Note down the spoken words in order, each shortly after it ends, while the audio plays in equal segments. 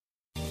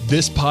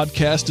This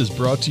podcast is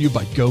brought to you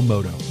by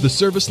GoMoto, the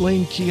service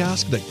lane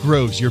kiosk that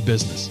grows your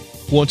business.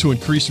 Want to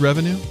increase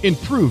revenue,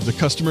 improve the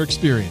customer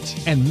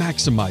experience, and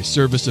maximize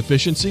service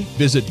efficiency?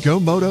 Visit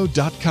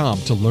GoMoto.com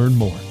to learn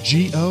more.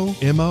 GoMoto.com.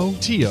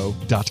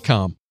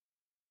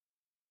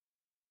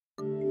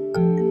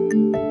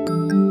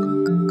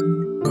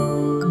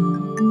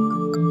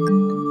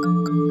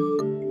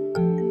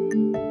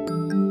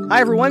 Hi,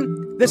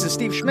 everyone. This is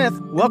Steve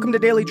Smith. Welcome to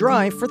Daily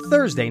Drive for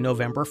Thursday,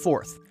 November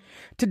 4th.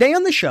 Today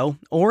on the show,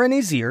 Oren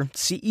Izir,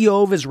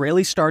 CEO of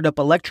Israeli startup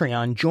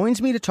Electrion,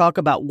 joins me to talk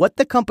about what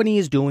the company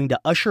is doing to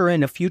usher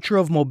in a future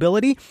of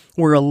mobility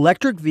where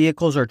electric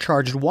vehicles are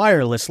charged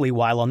wirelessly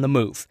while on the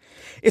move.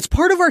 It's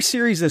part of our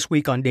series this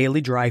week on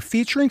Daily Drive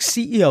featuring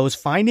CEOs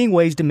finding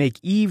ways to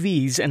make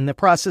EVs and the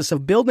process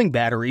of building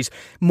batteries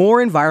more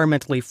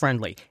environmentally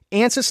friendly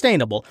and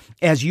sustainable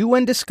as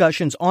UN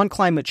discussions on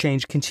climate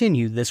change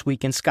continue this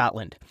week in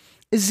Scotland.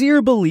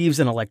 Izir believes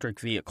in electric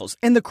vehicles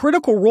and the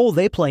critical role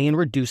they play in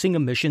reducing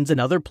emissions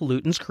and other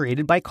pollutants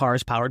created by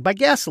cars powered by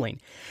gasoline.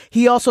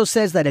 He also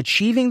says that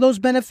achieving those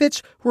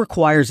benefits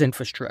requires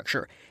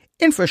infrastructure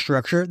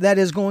that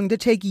is going to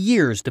take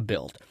years to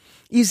build.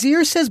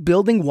 Izir says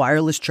building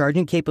wireless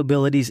charging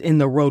capabilities in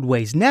the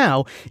roadways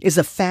now is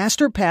a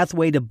faster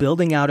pathway to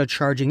building out a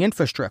charging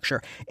infrastructure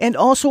and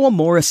also a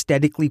more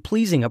aesthetically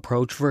pleasing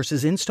approach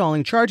versus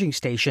installing charging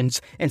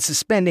stations and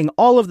suspending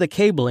all of the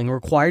cabling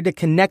required to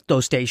connect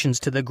those stations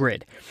to the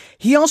grid.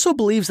 He also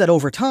believes that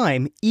over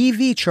time,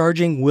 EV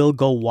charging will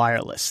go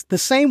wireless, the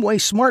same way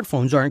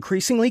smartphones are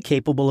increasingly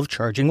capable of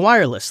charging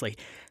wirelessly.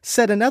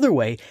 Said another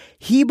way,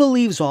 he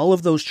believes all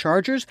of those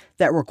chargers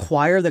that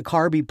require the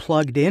car be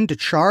plugged in to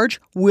charge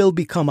will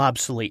become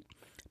obsolete.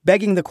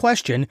 Begging the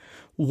question,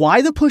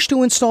 why the push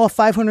to install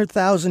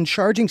 500,000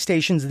 charging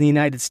stations in the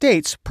United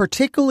States,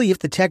 particularly if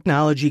the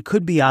technology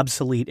could be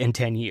obsolete in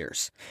 10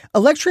 years?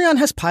 Electrion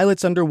has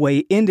pilots underway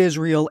in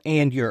Israel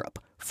and Europe.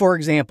 For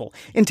example,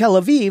 in Tel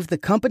Aviv, the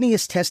company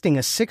is testing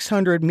a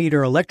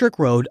 600-meter electric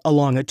road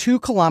along a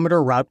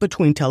 2-kilometer route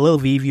between Tel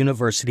Aviv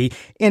University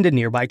and a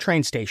nearby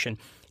train station.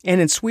 And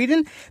in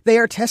Sweden, they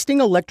are testing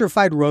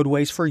electrified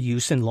roadways for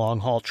use in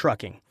long-haul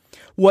trucking.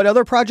 What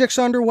other projects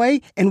are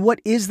underway, and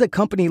what is the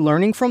company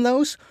learning from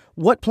those?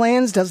 What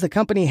plans does the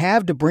company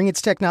have to bring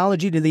its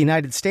technology to the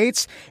United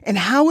States? And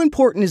how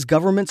important is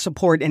government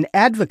support and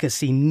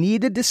advocacy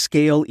needed to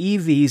scale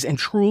EVs and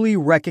truly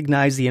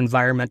recognize the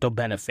environmental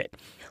benefit?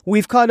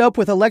 We've caught up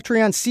with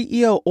Electrion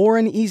CEO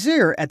Oren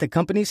Izir at the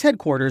company's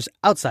headquarters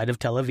outside of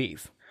Tel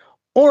Aviv.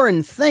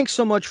 Oren, thanks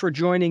so much for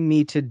joining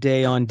me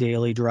today on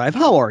Daily Drive.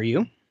 How are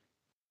you?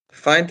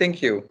 Fine,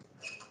 thank you.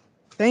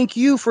 Thank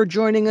you for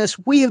joining us.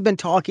 We have been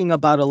talking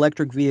about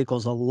electric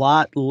vehicles a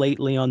lot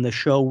lately on the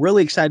show.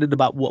 Really excited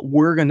about what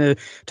we're going to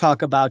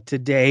talk about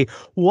today.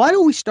 Why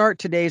don't we start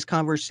today's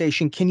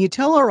conversation? Can you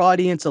tell our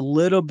audience a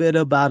little bit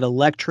about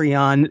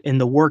Electrion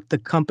and the work the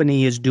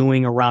company is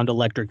doing around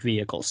electric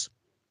vehicles?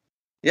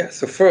 Yeah,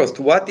 so first,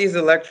 what is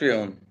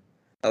Electrion?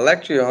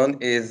 Electrion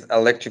is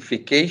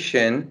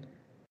electrification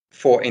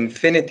for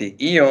infinity.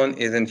 Eon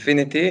is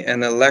infinity,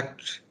 and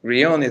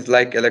Electrion is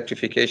like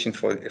electrification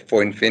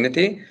for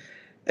infinity.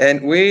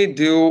 And we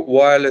do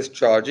wireless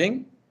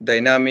charging,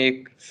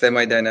 dynamic,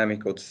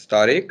 semi-dynamic, or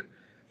static,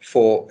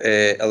 for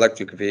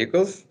electric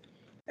vehicles.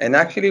 And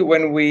actually,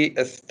 when we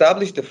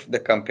established the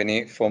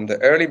company from the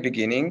early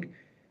beginning,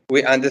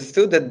 we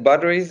understood that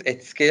batteries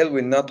at scale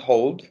will not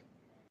hold.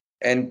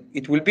 And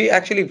it will be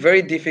actually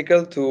very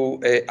difficult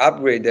to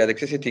upgrade the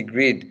electricity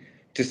grid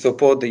to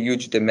support the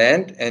huge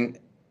demand. And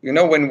you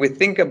know, when we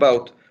think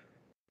about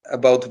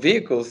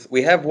vehicles,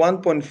 we have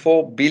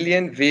 1.4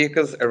 billion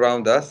vehicles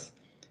around us.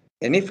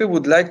 And if we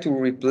would like to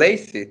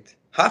replace it,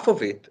 half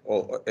of it,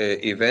 or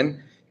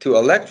even, to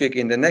electric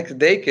in the next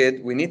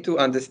decade, we need to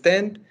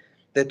understand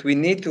that we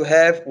need to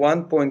have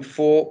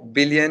 1.4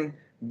 billion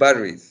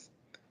batteries.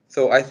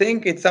 So I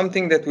think it's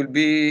something that will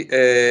be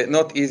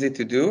not easy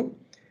to do.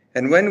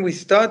 And when we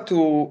start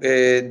to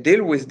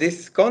deal with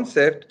this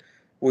concept,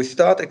 we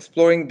start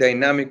exploring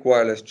dynamic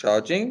wireless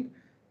charging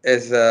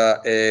as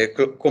a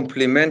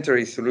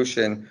complementary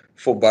solution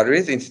for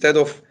batteries. Instead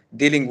of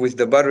dealing with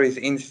the batteries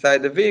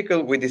inside the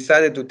vehicle, we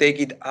decided to take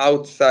it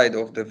outside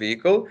of the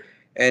vehicle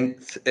and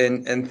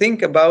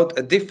think about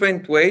a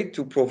different way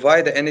to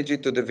provide the energy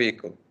to the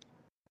vehicle.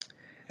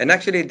 And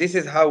actually, this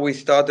is how we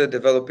started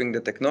developing the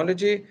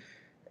technology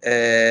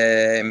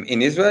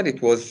in Israel.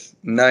 It was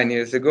 9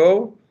 years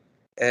ago.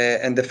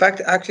 And the fact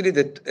actually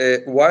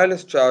that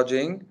wireless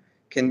charging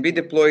can be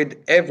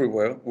deployed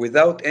everywhere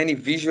without any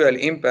visual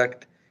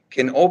impact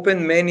can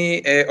open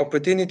many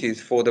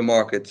opportunities for the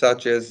market,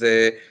 such as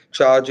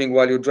charging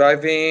while you're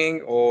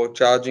driving or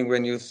charging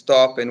when you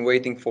stop and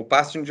waiting for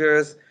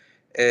passengers.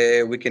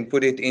 We can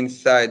put it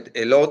inside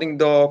loading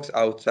docks,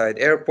 outside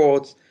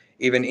airports,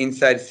 even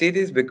inside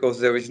cities,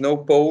 because there is no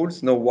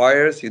poles, no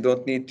wires. You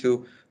don't need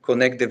to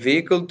connect the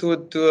vehicle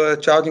to a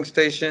charging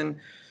station.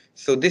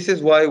 So this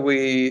is why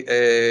we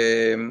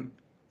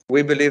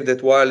believe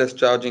that wireless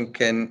charging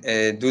can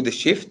do the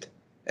shift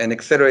and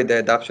accelerate the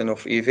adoption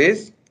of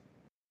EVs.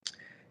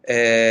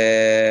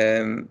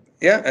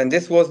 Yeah, and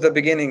this was the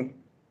beginning.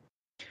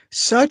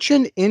 Such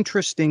an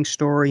interesting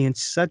story and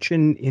such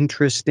an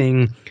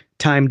interesting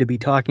time to be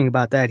talking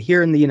about that.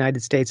 Here in the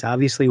United States,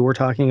 obviously, we're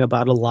talking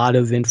about a lot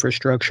of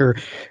infrastructure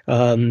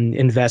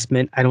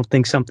investment. I don't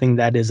think something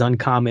that is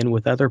uncommon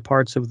with other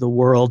parts of the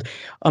world.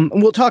 And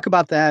we'll talk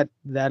about that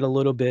a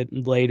little bit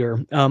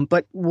later.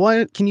 But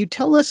what can you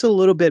tell us a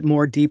little bit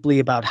more deeply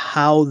about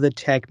how the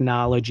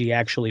technology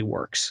actually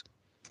works?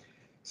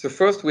 So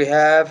first we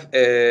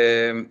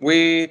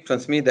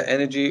transmit the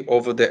energy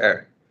over the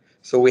air.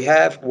 So we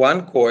have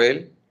one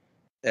coil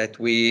that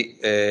we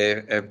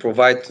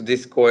provide to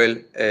this coil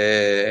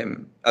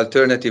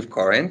alternative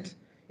current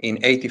in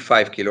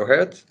 85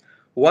 kilohertz.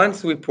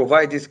 Once we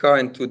provide this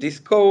current to this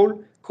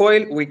coil,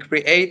 we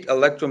create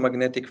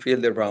electromagnetic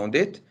field around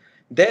it.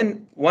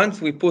 Then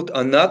once we put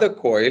another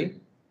coil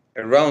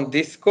around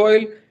this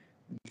coil,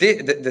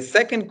 the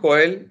second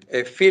coil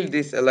fill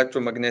this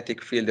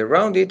electromagnetic field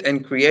around it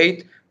and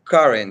create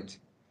current.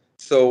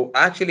 So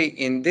actually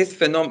in this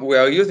we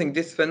are using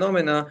this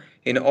phenomena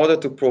in order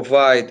to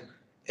provide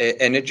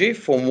energy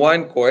from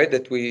one coil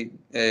that we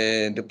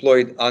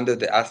deployed under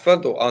the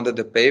asphalt or under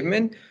the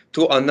pavement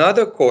to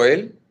another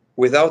coil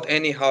without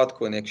any hard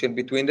connection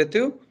between the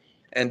two.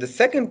 And the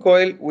second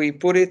coil, we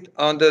put it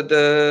under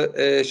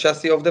the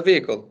chassis of the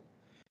vehicle.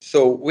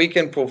 So we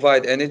can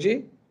provide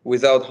energy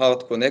without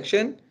hard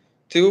connection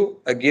to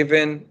a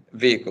given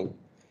vehicle.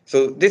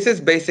 So this is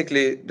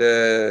basically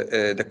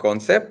the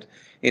concept.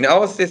 In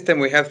our system,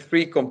 we have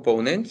three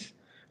components.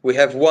 We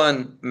have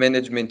one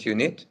management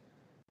unit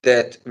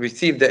that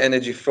receive the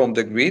energy from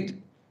the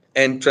grid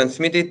and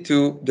transmit it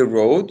to the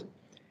road.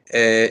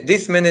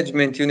 This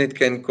management unit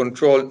can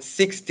control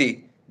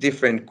 60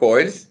 different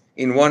coils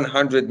in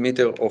 100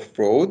 meters of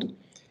road.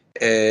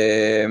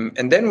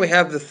 And then we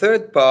have the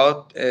third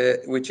part,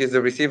 which is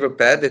the receiver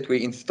pad that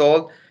we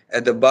installed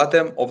at the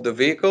bottom of the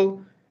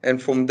vehicle.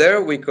 And from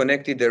there, we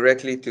connect it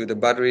directly to the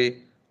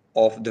battery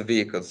of the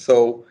vehicle.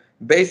 So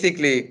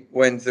basically,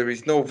 when there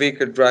is no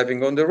vehicle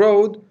driving on the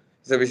road,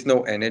 there is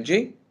no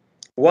energy.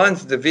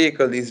 Once the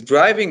vehicle is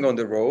driving on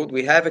the road,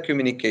 we have a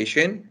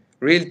communication,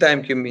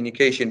 real-time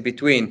communication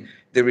between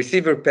the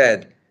receiver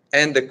pad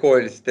and the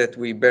coils that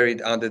we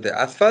buried under the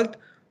asphalt.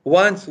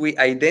 Once we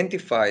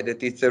identify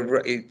that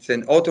it's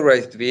an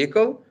authorized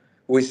vehicle,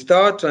 we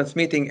start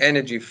transmitting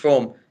energy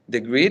from the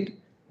grid,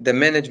 the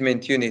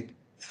management unit,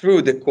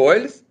 through the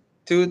coils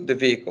to the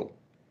vehicle.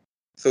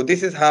 So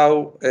this is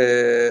how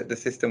the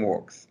system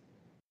works.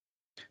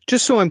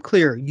 Just so I'm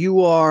clear,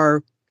 you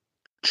are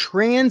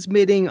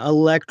transmitting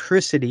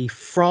electricity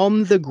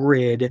from the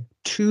grid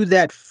to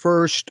that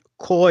first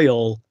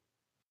coil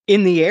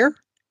in the air?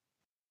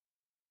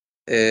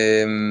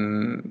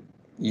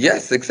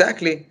 Yes,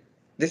 exactly.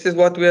 This is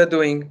what we are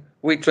doing.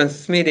 We're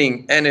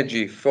transmitting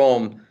energy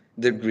from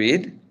the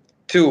grid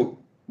to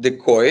the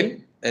coil,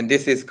 and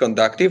this is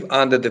conductive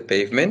under the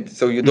pavement,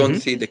 so you don't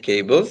see the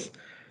cables.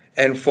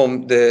 And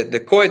from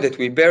the coil that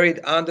we buried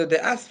under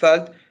the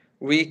asphalt,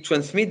 we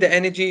transmit the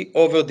energy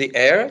over the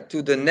air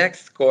to the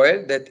next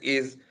coil that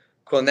is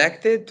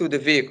connected to the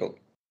vehicle.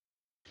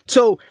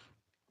 So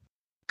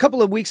a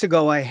couple of weeks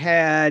ago, I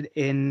had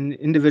an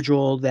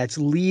individual that's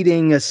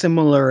leading a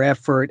similar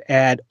effort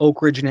at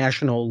Oak Ridge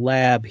National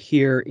Lab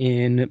here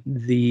in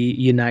the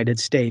United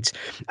States.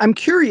 I'm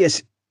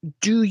curious,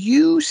 do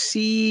you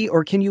see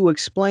or can you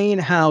explain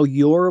how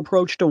your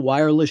approach to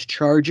wireless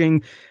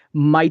charging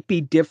might be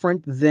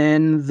different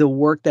than the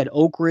work that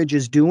Oak Ridge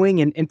is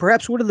doing? And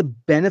perhaps what are the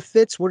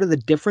benefits, what are the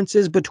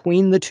differences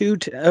between the two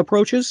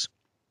approaches?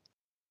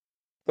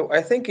 So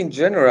I think in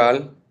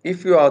general,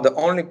 if you are the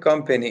only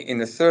company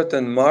in a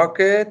certain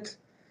market,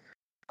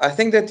 I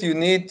think that you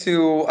need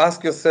to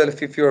ask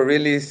yourself if you're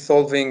really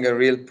solving a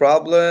real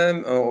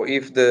problem or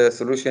if the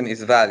solution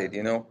is valid,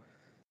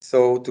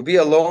 So to be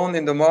alone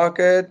in the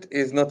market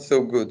is not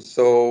so good.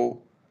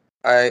 So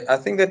I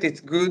think that it's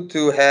good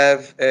to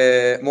have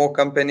more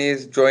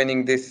companies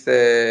joining this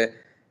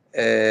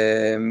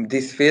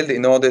field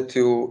in order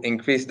to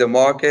increase the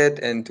market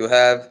and to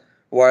have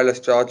wireless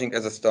charging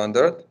as a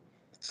standard.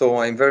 So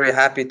I'm very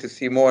happy to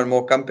see more and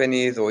more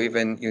companies or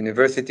even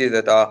universities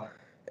that are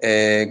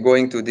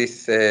going to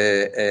this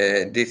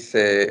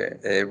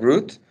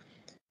route.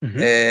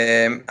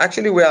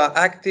 Actually, we are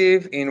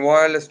active in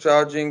wireless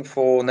charging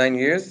for 9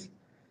 years,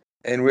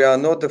 and we are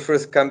not the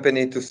first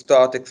company to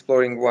start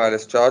exploring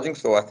wireless charging.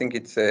 So I think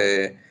it's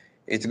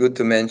good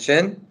to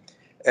mention.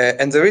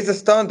 And there is a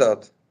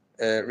standard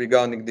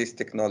regarding this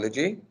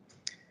technology.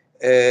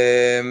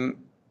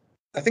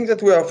 I think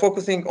that we are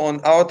focusing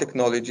on our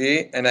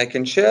technology, and I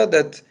can share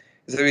that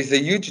there is a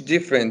huge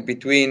difference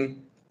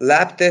between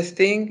lab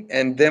testing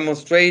and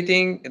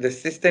demonstrating the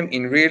system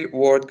in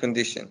real-world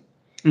condition.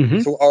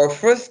 So our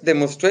first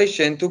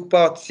demonstration took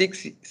part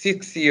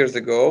six years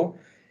ago,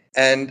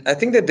 and I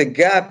think that the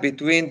gap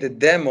between the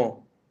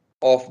demo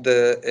of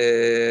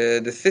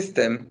the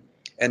system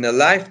and a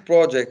live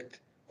project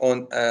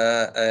on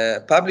a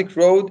public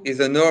road is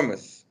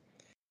enormous.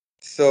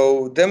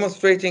 So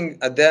demonstrating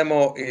a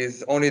demo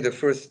is only the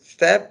first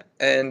step,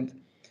 and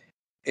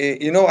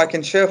I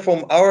can share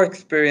from our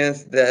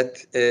experience that,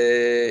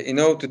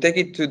 to take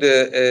it to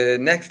the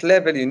next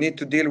level, you need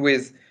to deal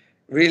with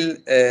real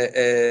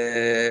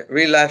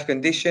life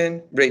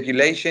condition,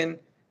 regulation,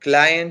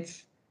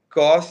 clients,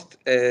 cost,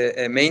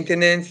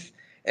 maintenance,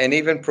 and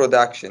even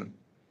production.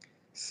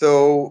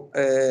 So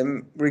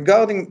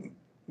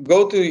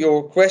go to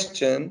your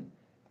question,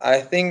 I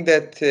think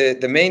that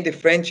the main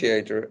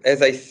differentiator,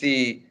 as I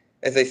see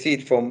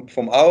it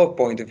from our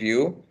point of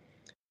view,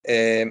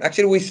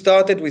 actually we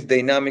started with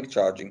dynamic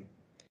charging.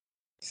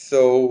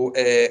 So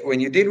when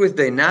you deal with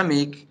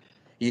dynamic,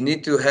 you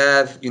need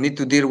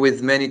to deal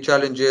with many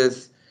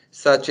challenges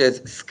such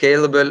as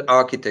scalable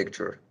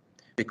architecture,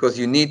 because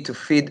you need to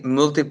feed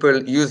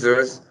multiple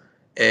users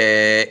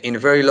in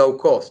very low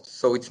cost.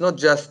 So it's not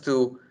just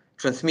to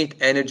transmit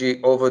energy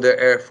over the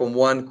air from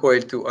one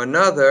coil to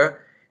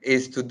another,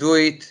 is to do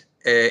it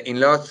in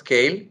large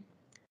scale.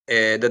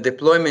 The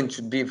deployment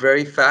should be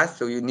very fast,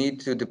 so you need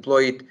to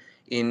deploy it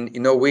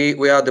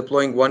we are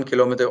deploying 1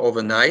 kilometer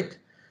overnight.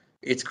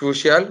 It's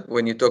crucial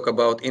when you talk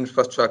about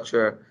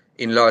infrastructure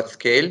in large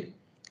scale.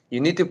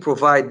 You need to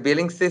provide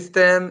billing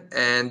system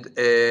and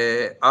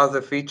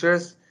other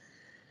features.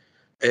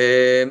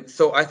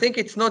 So I think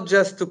it's not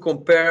just to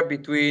compare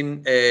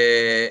between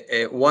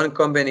one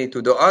company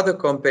to the other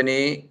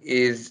company,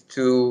 is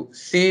to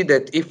see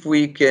that if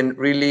we can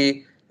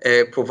really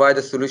provide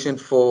a solution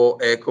for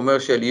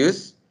commercial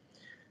use.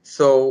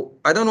 So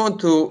I don't want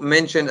to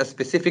mention a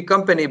specific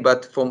company,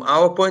 but from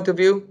our point of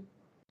view,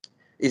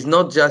 is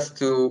not just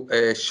to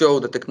show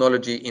the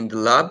technology in the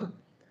lab,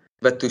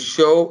 but to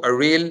show a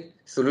real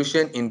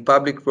solution in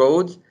public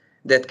roads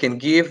that can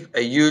give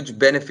a huge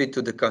benefit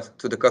to the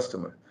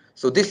customer.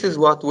 So this is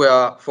what we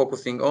are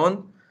focusing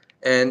on.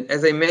 And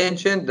as I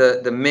mentioned,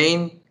 the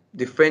main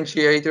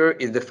differentiator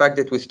is the fact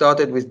that we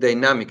started with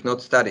dynamic,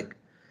 not static.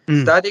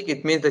 Static,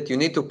 it means that you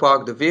need to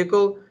park the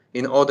vehicle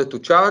in order to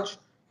charge.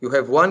 You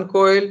have one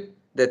coil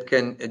that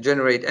can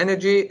generate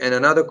energy and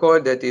another coil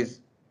that is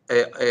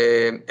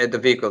at the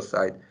vehicle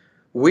side.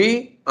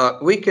 We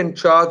can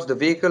charge the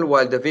vehicle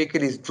while the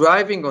vehicle is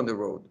driving on the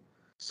road.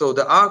 So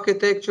the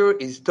architecture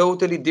is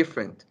totally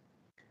different.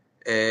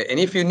 And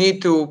if you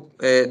need to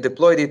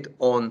deploy it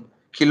on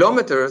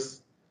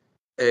kilometers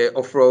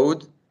of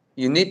road,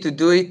 you need to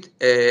do it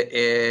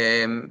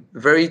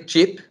very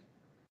cheap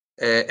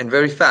and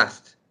very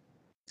fast.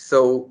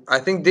 So I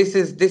think this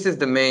is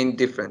the main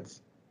difference.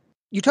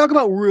 You talk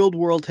about real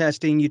world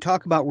testing, you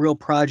talk about real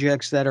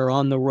projects that are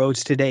on the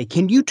roads today.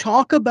 Can you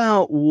talk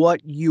about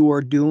what you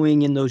are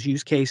doing in those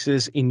use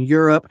cases in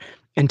Europe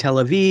and Tel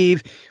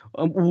Aviv?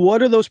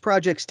 What are those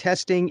projects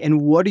testing,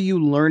 and what are you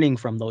learning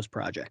from those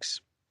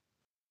projects?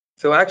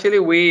 So actually,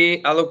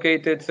 we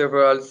allocated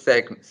several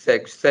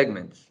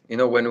segments.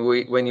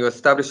 When you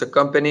establish a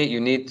company, you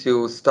need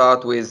to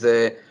start with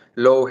a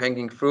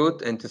low-hanging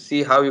fruit and to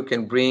see how you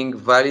can bring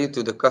value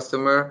to the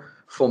customer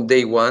from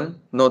day one,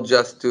 not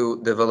just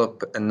to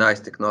develop a nice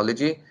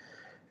technology.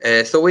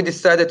 So we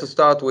decided to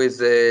start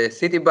with a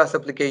city bus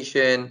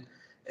application,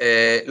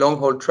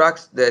 long-haul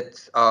trucks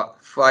that are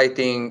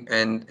fighting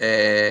and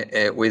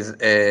with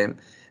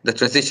the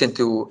transition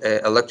to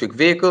electric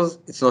vehicles.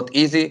 It's not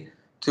easy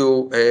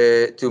to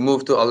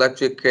move to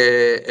electric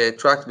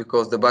trucks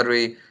because the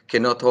battery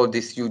cannot hold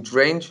this huge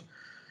range.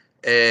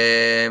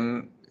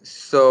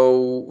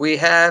 So we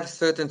have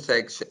certain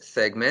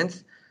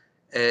segments,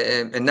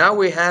 and now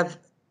we have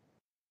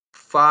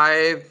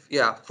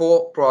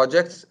 4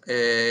 projects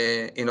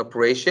in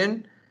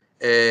operation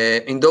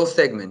in those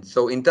segments.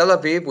 So in Tel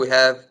Aviv, we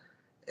have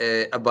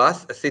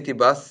a city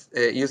bus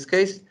use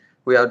case.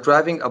 We are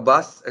driving a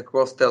bus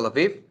across Tel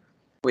Aviv.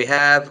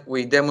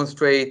 We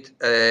demonstrate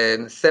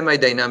a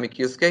semi-dynamic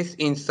use case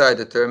inside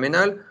the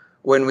terminal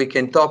when we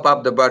can top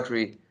up the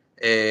battery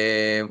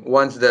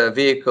once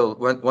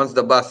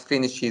the bus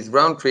finishes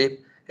round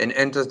trip and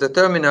enters the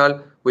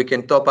terminal. We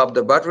can top up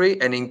the battery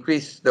and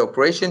increase the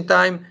operation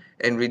time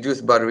and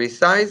reduce battery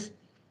size.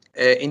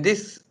 In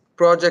this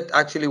project,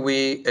 actually,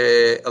 we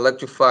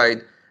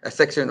electrified a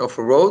section of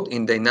a road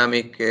in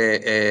dynamic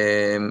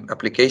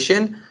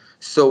application,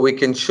 so we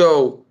can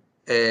show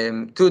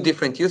 2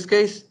 different use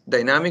cases,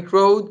 dynamic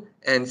road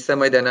and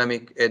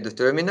semi-dynamic at the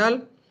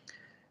terminal.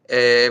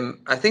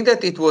 I think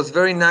that it was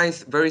very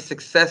nice, very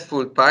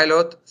successful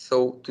pilot.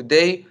 So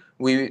today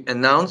we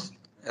announced,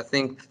 I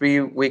think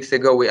 3 weeks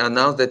ago, we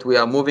announced that we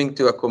are moving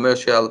to a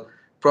commercial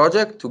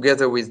project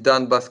together with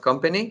Dan Bus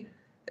Company,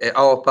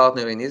 our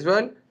partner in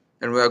Israel,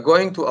 and we are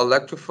going to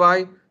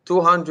electrify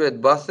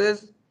 200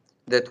 buses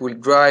that will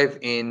drive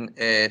in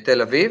Tel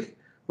Aviv.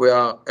 We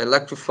are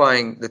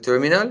electrifying the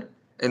terminal,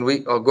 and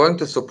we are going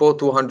to support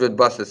 200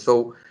 buses.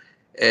 So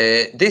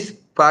this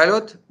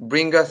pilot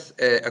brings us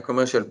a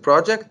commercial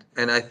project,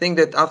 and I think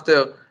that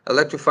after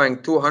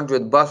electrifying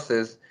 200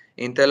 buses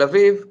in Tel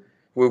Aviv,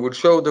 we will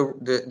show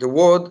the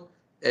world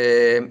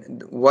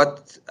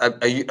what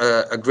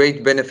a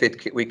great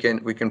benefit we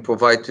can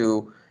provide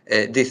to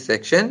this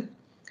section.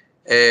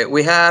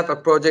 We have a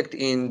project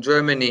in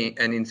Germany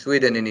and in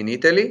Sweden and in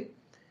Italy.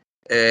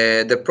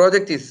 The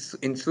project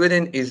in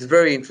Sweden is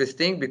very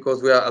interesting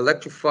because we are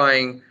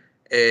electrifying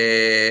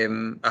a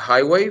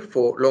highway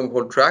for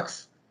long-haul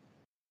trucks.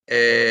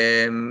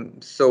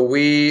 So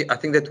I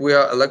think that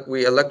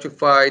we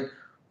electrified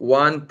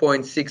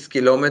 1.6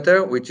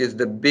 kilometer, which is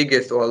the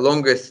biggest or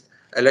longest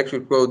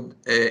electric road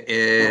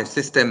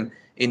system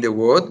in the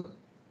world.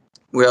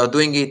 We are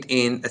doing it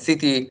in a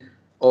city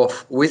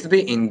of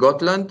Visby in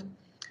Gotland.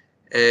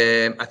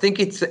 I think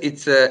it's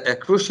a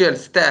crucial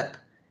step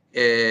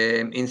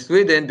in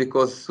Sweden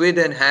because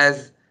Sweden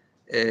has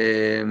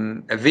a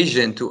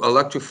vision to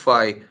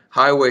electrify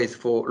highways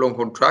for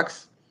long-haul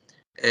trucks.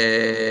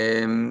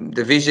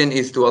 The vision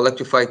is to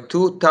electrify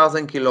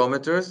 2,000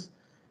 kilometers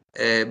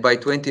by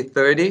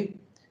 2030.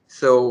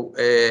 So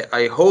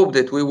I hope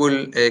that we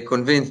will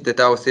convince that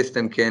our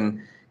system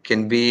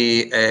can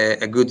be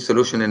a good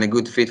solution and a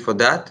good fit for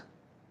that.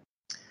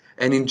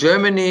 And in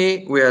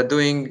Germany, we are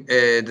doing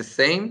the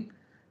same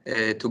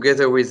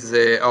together with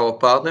our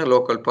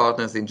local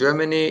partners in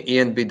Germany,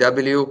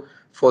 EnBW,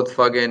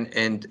 Volkswagen,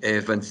 and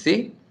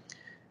Vinci.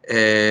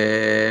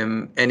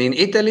 And in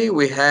Italy,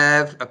 we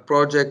have a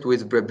project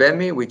with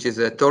Brebemi, which is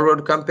a toll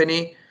road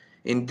company.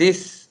 In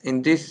this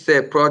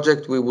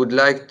project, we would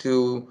like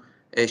to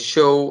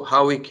show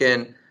how we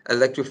can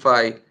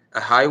electrify a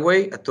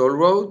highway, a toll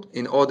road,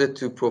 in order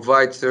to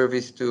provide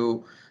service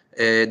to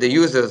the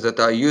users that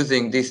are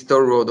using this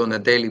toll road on a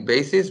daily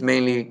basis,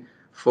 mainly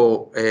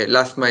for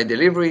last mile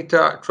delivery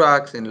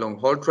trucks and long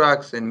haul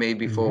trucks, and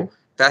maybe for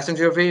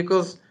passenger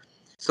vehicles.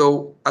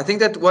 So I think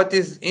that what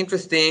is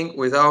interesting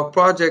with our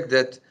project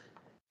that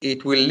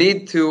it will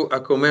lead to a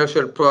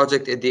commercial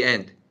project at the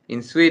end.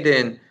 In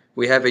Sweden,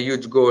 we have a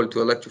huge goal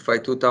to electrify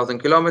 2,000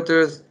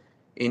 kilometers.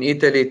 In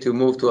Italy, to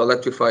move to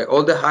electrify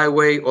all the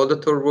highway, all the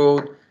toll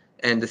road,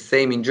 and the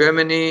same in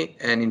Germany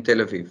and in Tel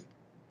Aviv.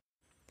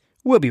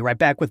 We'll be right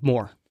back with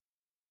more.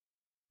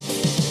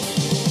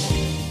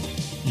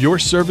 Your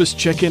service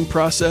check-in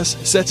process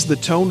sets the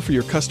tone for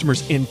your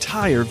customer's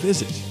entire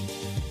visit.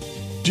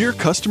 Do your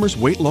customers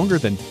wait longer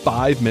than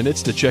 5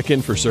 minutes to check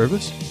in for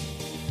service?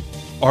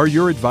 Are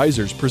your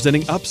advisors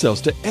presenting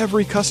upsells to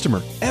every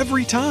customer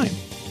every time?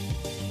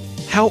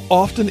 How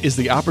often is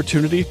the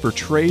opportunity for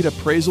trade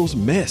appraisals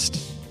missed?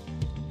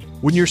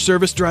 When your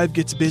service drive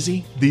gets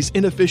busy, these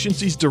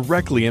inefficiencies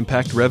directly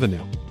impact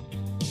revenue.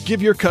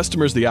 Give your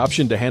customers the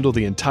option to handle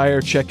the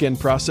entire check-in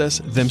process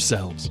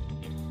themselves.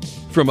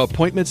 From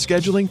appointment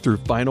scheduling through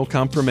final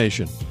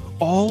confirmation,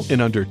 all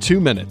in under 2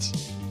 minutes.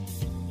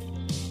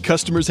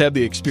 Customers have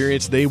the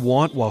experience they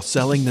want while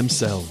selling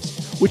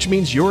themselves, which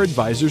means your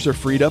advisors are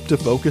freed up to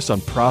focus on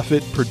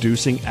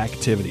profit-producing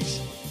activities.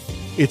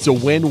 It's a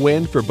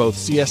win-win for both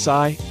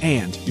CSI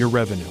and your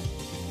revenue.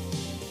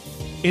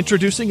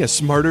 Introducing a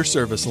smarter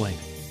service lane.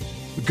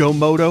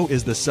 GoMoto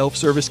is the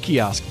self-service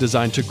kiosk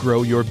designed to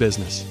grow your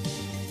business.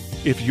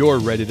 If you're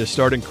ready to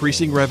start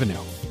increasing revenue,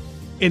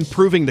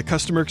 improving the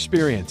customer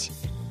experience,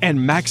 and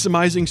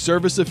maximizing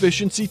service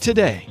efficiency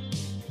today,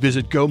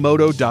 visit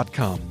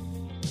GoMoto.com.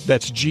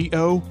 That's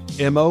GOMOTO.com.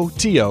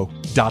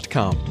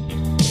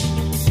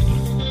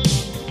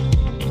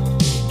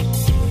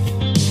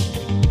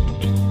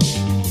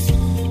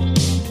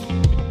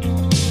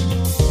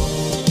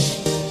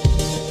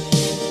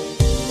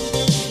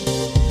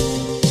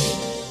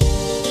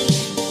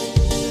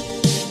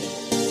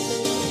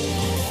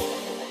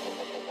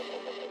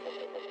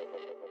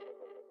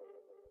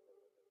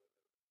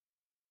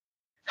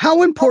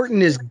 How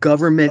important is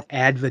government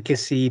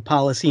advocacy,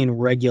 policy,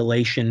 and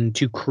regulation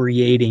to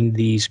creating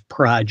these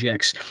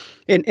projects?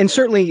 And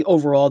certainly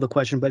overall the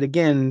question, but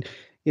again,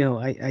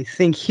 I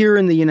think here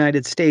in the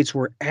United States,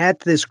 we're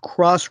at this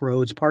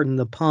crossroads, pardon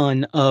the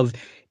pun, of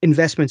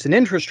investments in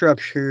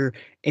infrastructure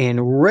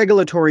and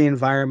regulatory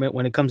environment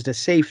when it comes to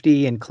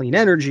safety and clean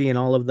energy and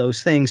all of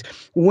those things.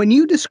 When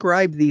you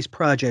describe these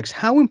projects,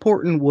 how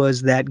important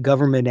was that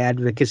government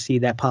advocacy,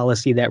 that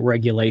policy, that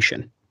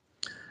regulation?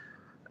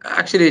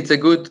 Actually, it's a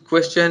good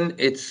question.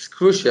 It's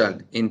crucial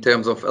in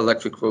terms of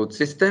electric road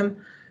system.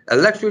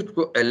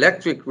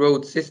 Electric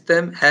road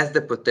system has the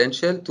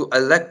potential to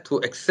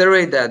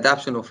accelerate the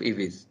adoption of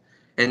EVs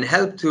and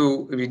help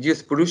to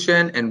reduce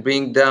pollution and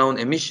bring down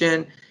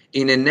emission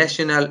in a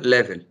national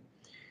level.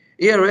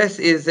 ERS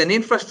is an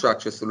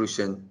infrastructure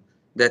solution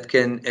that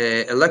can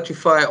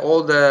electrify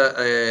all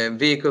the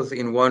vehicles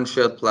in one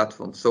shared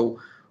platform. So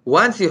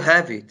once you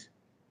have it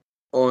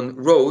on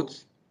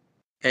roads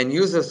and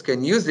users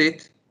can use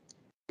it,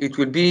 it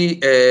will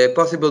be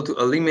possible to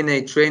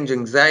eliminate range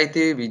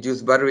anxiety,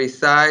 reduce battery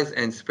size,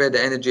 and spread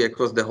the energy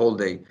across the whole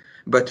day.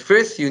 But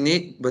first, you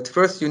need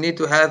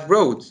to have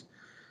roads.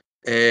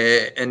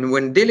 And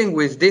when dealing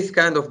with this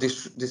kind of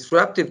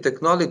disruptive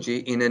technology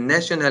in a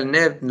national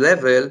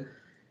level,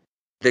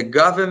 the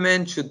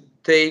government should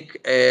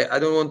take, I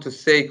don't want to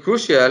say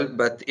crucial,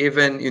 but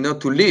even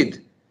to lead,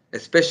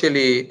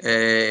 especially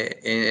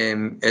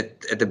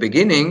at the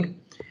beginning,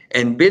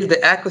 and build the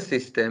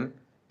ecosystem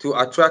to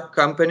attract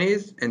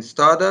companies and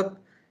startups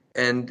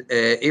and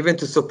even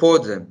to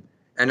support them.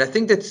 And I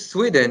think that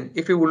Sweden,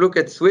 if you look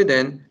at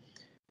Sweden,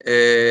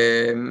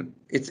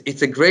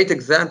 It's a great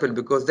example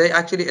because they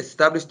actually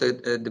established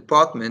a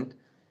department.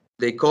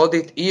 They called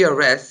it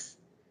ERS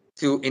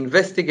to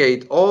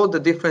investigate all the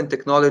different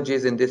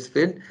technologies in this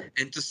field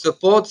and to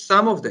support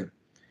some of them.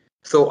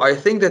 So I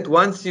think that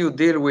once you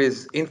deal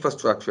with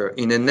infrastructure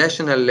in a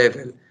national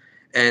level,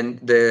 and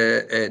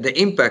the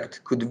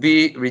impact could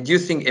be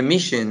reducing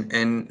emission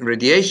and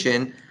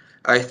radiation,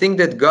 I think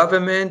that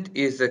government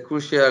has a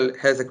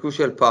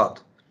crucial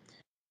part.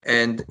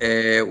 And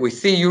we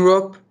see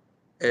Europe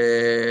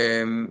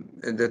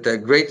that a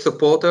great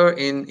supporter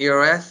in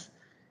ERS.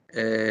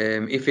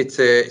 If it's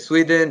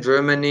Sweden,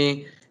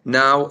 Germany,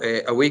 now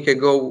a week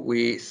ago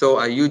we saw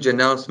a huge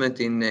announcement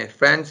in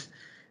France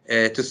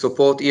to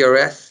support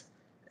ERS.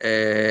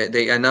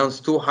 They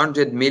announced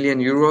 200 million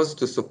euros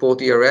to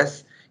support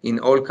ERS in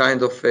all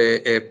kinds of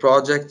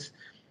projects.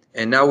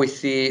 And now we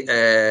see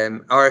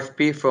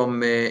RFP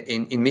from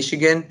in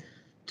Michigan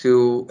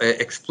to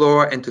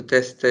explore and to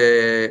test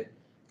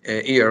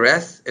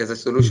ERS as a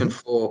solution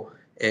for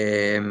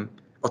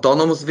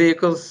autonomous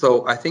vehicles.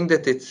 So I think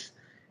that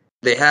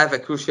they have a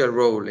crucial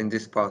role in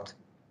this part.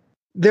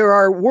 There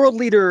are world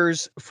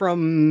leaders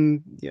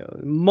from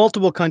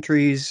multiple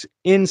countries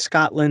in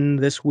Scotland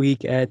this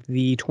week at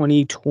the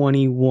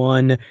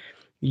 2021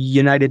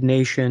 United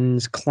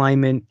Nations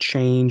Climate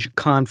Change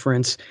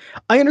Conference.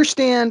 I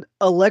understand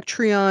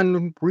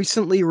Electreon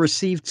recently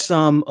received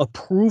some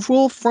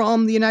approval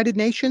from the United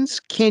Nations.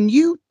 Can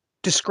you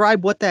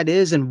describe what that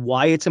is and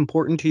why it's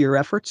important to your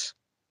efforts?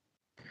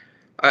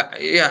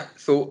 Yeah,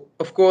 so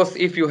of course,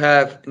 if you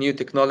have new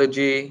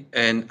technology,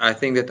 and I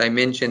think that I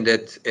mentioned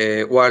that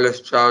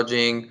wireless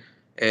charging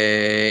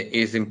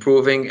is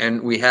improving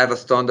and we have a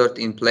standard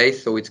in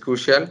place, so it's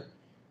crucial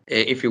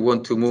if you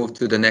want to move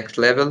to the next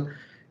level.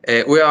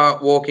 We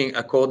are working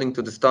according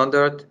to the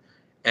standard,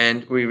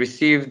 and we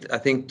received, I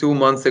think 2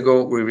 months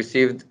ago, we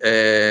received,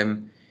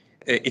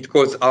 it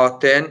calls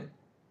R10.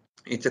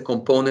 It's a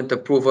component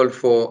approval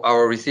for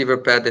our receiver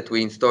pad that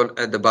we installed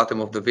at the bottom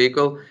of the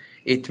vehicle.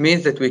 It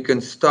means that we can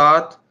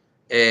start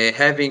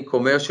having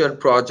commercial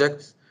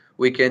projects.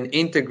 We can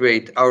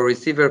integrate our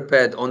receiver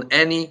pad on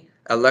any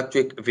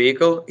electric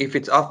vehicle, if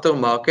it's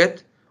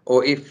aftermarket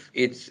or if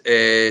it's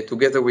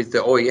together with the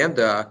OEM,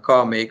 the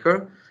car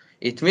maker.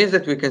 It means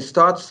that we can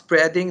start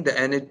spreading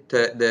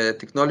the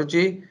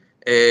technology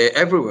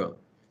everywhere.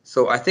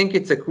 So I think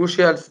it's a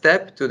crucial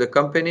step to the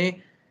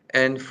company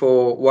and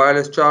for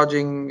wireless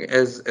charging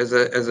as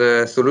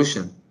a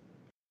solution.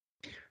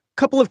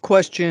 Couple of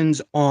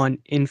questions on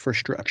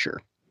infrastructure.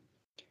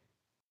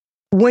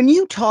 When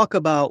you talk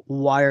about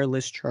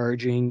wireless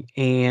charging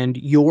and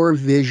your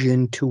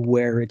vision to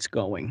where it's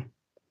going,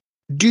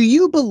 do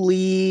you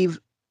believe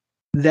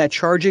that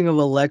charging of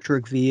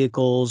electric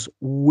vehicles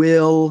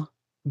will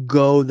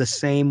go the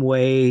same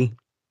way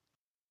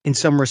in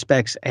some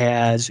respects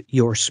as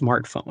your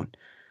smartphone?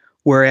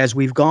 Whereas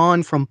we've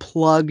gone from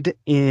plugs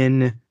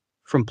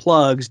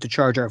to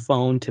charge our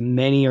phone to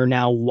many are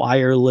now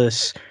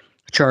wireless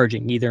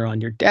charging, either on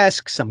your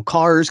desk. Some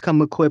cars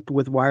come equipped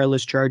with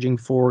wireless charging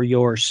for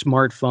your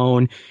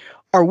smartphone.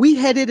 Are we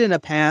headed in a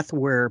path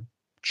where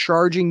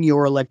charging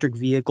your electric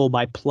vehicle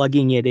by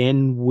plugging it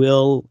in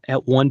will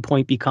at one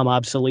point become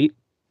obsolete?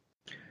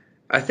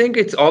 I think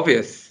it's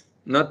obvious,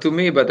 not to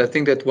me, but I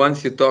think that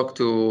once you talk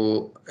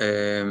to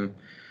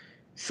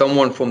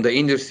someone from the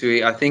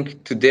industry, I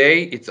think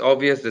today it's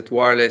obvious that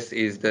wireless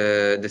is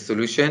the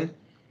solution.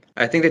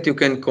 I think that you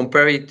can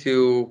compare it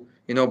to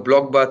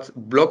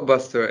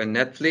Blockbuster and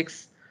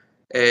Netflix.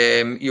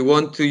 You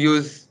want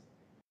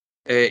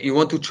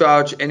to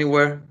charge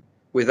anywhere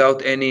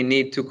without any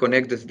need to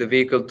connect the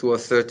vehicle to a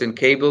certain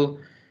cable.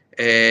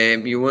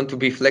 You want to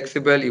be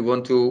flexible. You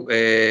want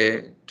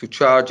to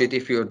charge it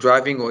if you're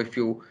driving or if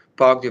you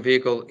park the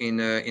vehicle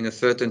in a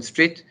certain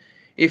street.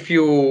 If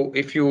you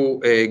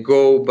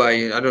go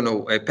by, I don't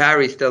know,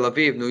 Paris, Tel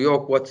Aviv, New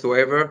York,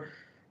 whatsoever,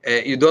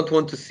 you don't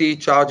want to see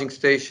charging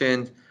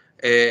stations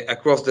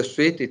across the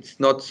street. It's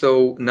not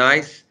so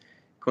nice,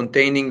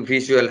 containing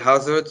visual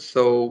hazards.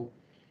 So,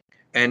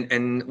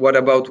 and what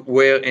about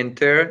wear and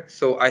tear?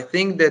 So I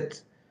think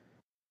that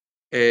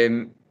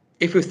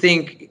if you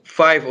think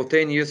 5 or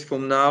 10 years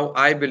from now,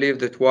 I believe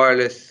that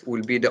wireless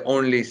will be the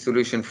only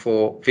solution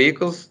for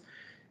vehicles.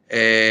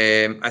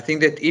 I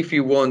think that if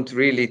you want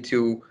really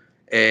to,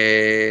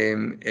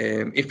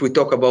 if we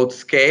talk about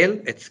scale,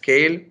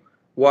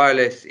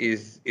 wireless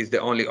is the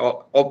only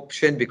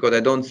option, because I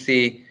don't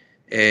see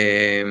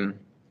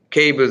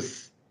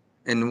cables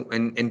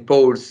and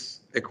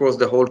poles across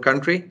the whole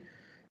country.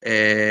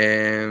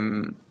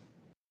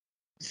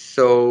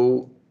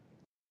 So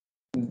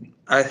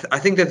I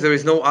think that there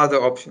is no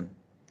other option.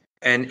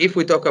 And if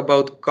we talk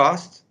about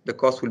cost, the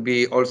cost will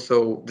be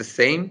also the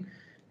same.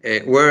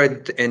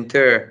 Wear and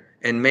tear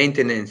and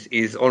maintenance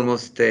is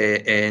almost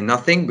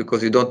nothing,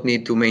 because you don't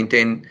need to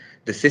maintain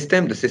the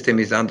system. The system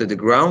is under the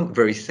ground,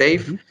 very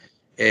safe.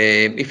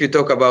 Mm-hmm. If you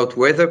talk about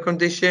weather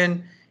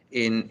condition,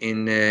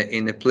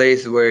 in a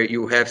place where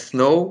you have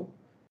snow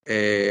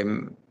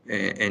and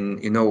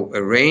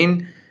a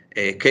rain,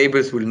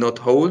 cables will not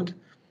hold.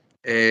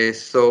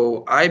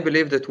 So I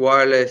believe that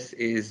wireless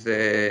is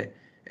the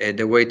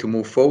way to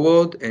move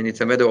forward, and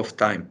it's a matter of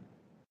time.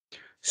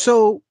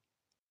 So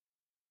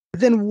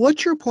then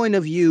what's your point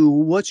of view?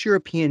 What's your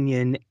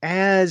opinion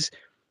as,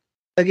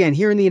 again,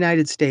 here in the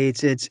United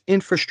States, it's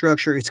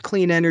infrastructure, it's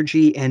clean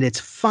energy, and it's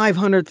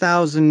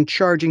 500,000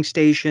 charging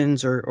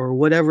stations or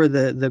whatever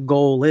the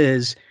goal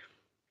is.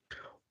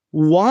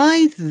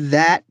 Why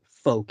that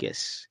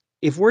focus?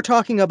 If we're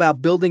talking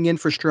about building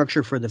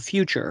infrastructure for the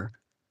future,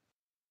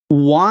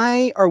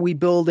 why are we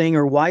building,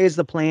 or why is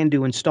the plan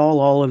to install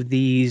all of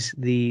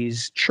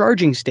these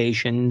charging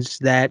stations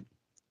that,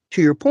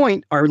 to your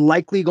point, are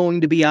likely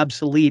going to be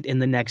obsolete in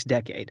the next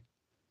decade?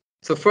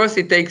 So first,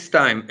 it takes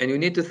time, and you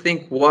need to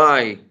think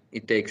why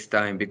it takes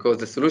time, because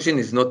the solution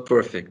is not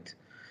perfect.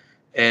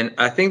 And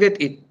I think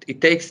that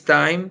it takes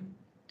time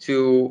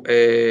to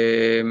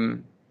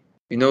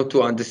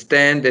to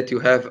understand that you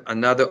have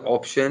another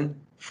option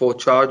for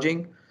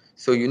charging.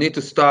 So you need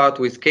to start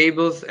with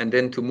cables and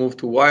then to move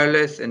to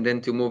wireless and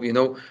then to move,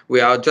 we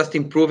are just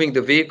improving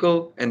the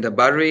vehicle and the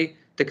battery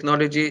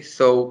technology.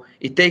 So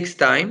it takes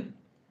time.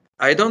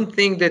 I don't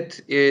think that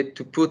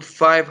to put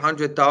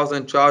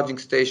 500,000 charging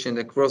stations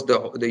across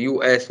the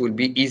US will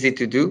be easy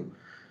to do.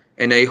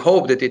 And I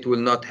hope that it will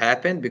not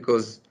happen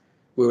because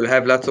we will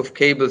have lots of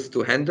cables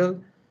to handle.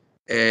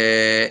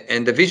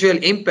 And the visual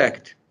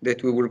impact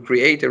that we will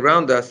create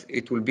around us,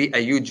 it will be a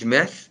huge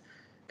mess.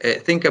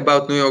 Think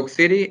about New York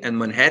City and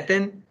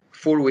Manhattan,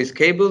 full with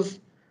cables.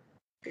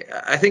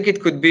 I think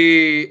it could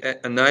be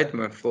a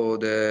nightmare for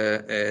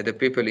the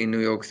people in New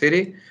York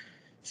City.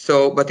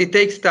 But it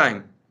takes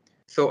time.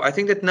 So I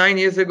think that 9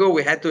 years ago,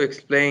 we had to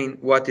explain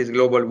what is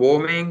global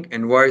warming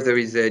and why there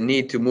is a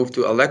need to move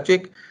to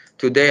electric.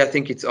 Today, I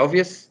think it's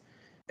obvious.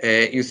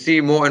 You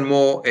see more and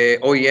more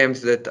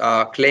OEMs that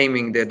are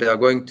claiming that they are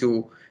going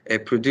to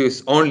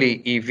produce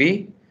only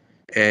EV.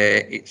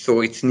 So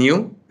it's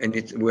new, and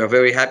we are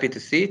very happy to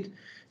see it.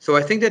 So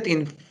I think that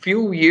in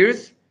few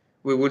years,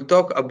 we will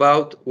talk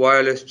about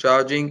wireless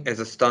charging as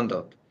a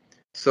standard.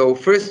 So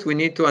first, we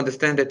need to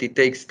understand that it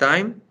takes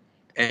time.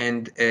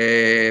 And,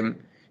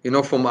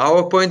 from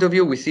our point of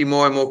view, we see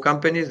more and more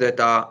companies that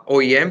are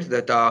OEMs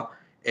that are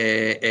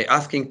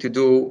asking to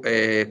do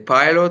a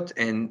pilot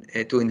and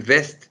to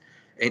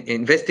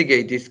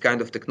investigate this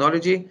kind of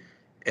technology.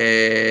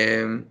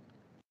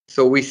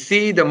 So we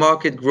see the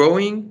market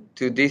growing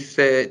to this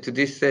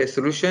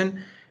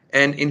solution,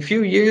 and in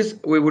few years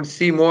we will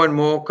see more and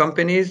more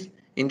companies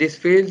in this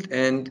field.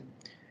 And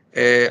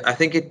I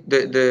think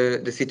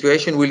the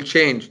situation will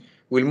change.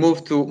 We'll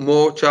move to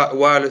more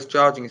wireless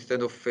charging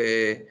instead of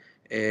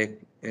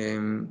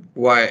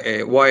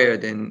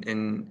wired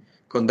and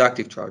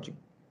conductive charging.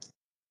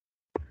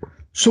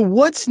 So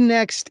what's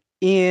next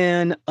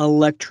in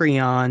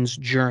Electrion's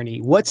journey?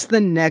 What's the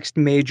next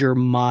major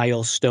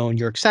milestone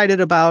you're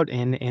excited about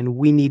and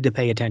we need to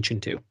pay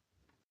attention to?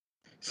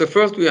 So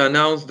first, we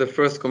announced the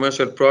first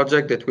commercial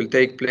project that will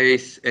take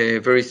place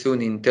very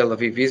soon in Tel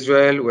Aviv,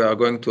 Israel. We are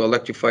going to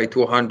electrify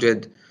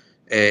 200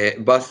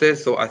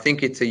 buses. So I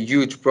think it's a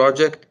huge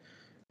project,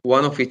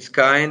 one of its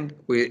kind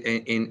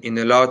in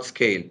a large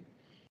scale.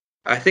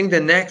 I think the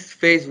next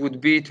phase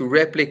would be to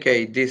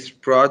replicate this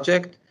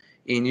project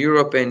in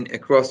Europe and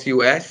across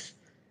US,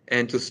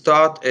 and to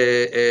start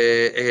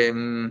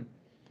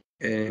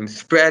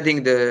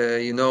spreading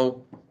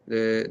the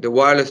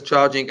wireless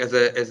charging as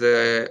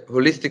a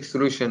holistic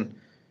solution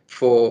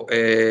for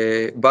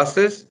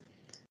buses.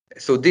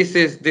 So this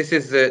is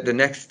the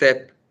next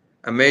step,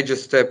 a major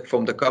step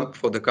for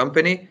the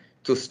company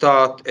to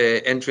start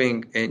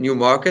entering new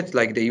markets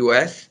like the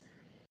US.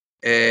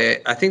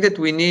 I think that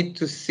we need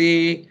to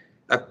see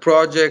a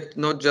project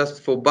not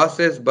just for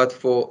buses, but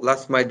for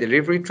last mile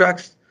delivery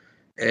trucks.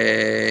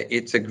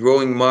 It's a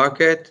growing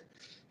market.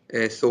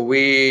 So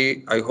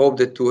I hope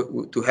that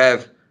to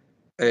have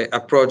a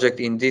project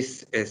in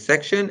this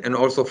section, and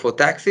also for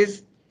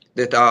taxis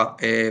that are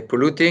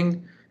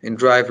polluting and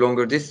drive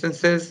longer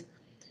distances.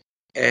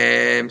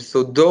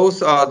 So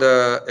those are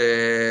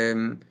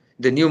the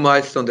new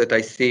milestone that I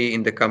see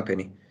in the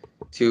company,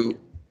 to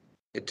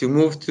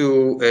move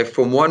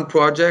from one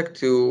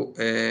project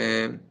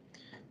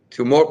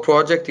to more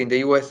project in the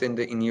US and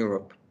in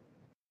Europe.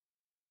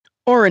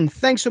 Oren,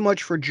 thanks so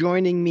much for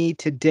joining me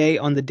today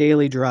on the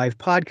Daily Drive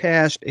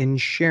podcast and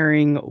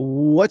sharing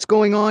what's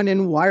going on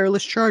in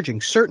wireless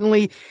charging.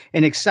 Certainly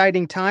an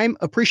exciting time.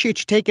 Appreciate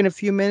you taking a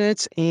few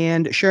minutes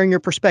and sharing your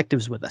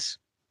perspectives with us.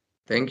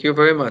 Thank you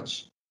very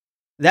much.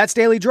 That's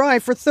Daily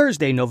Drive for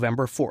Thursday,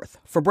 November 4th.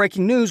 For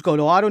breaking news, go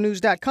to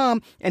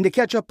autonews.com. And to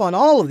catch up on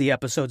all of the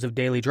episodes of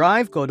Daily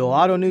Drive, go to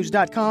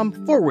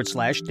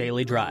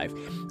autonews.com/Daily Drive.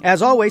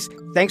 As always,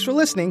 thanks for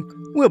listening.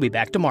 We'll be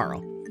back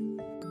tomorrow.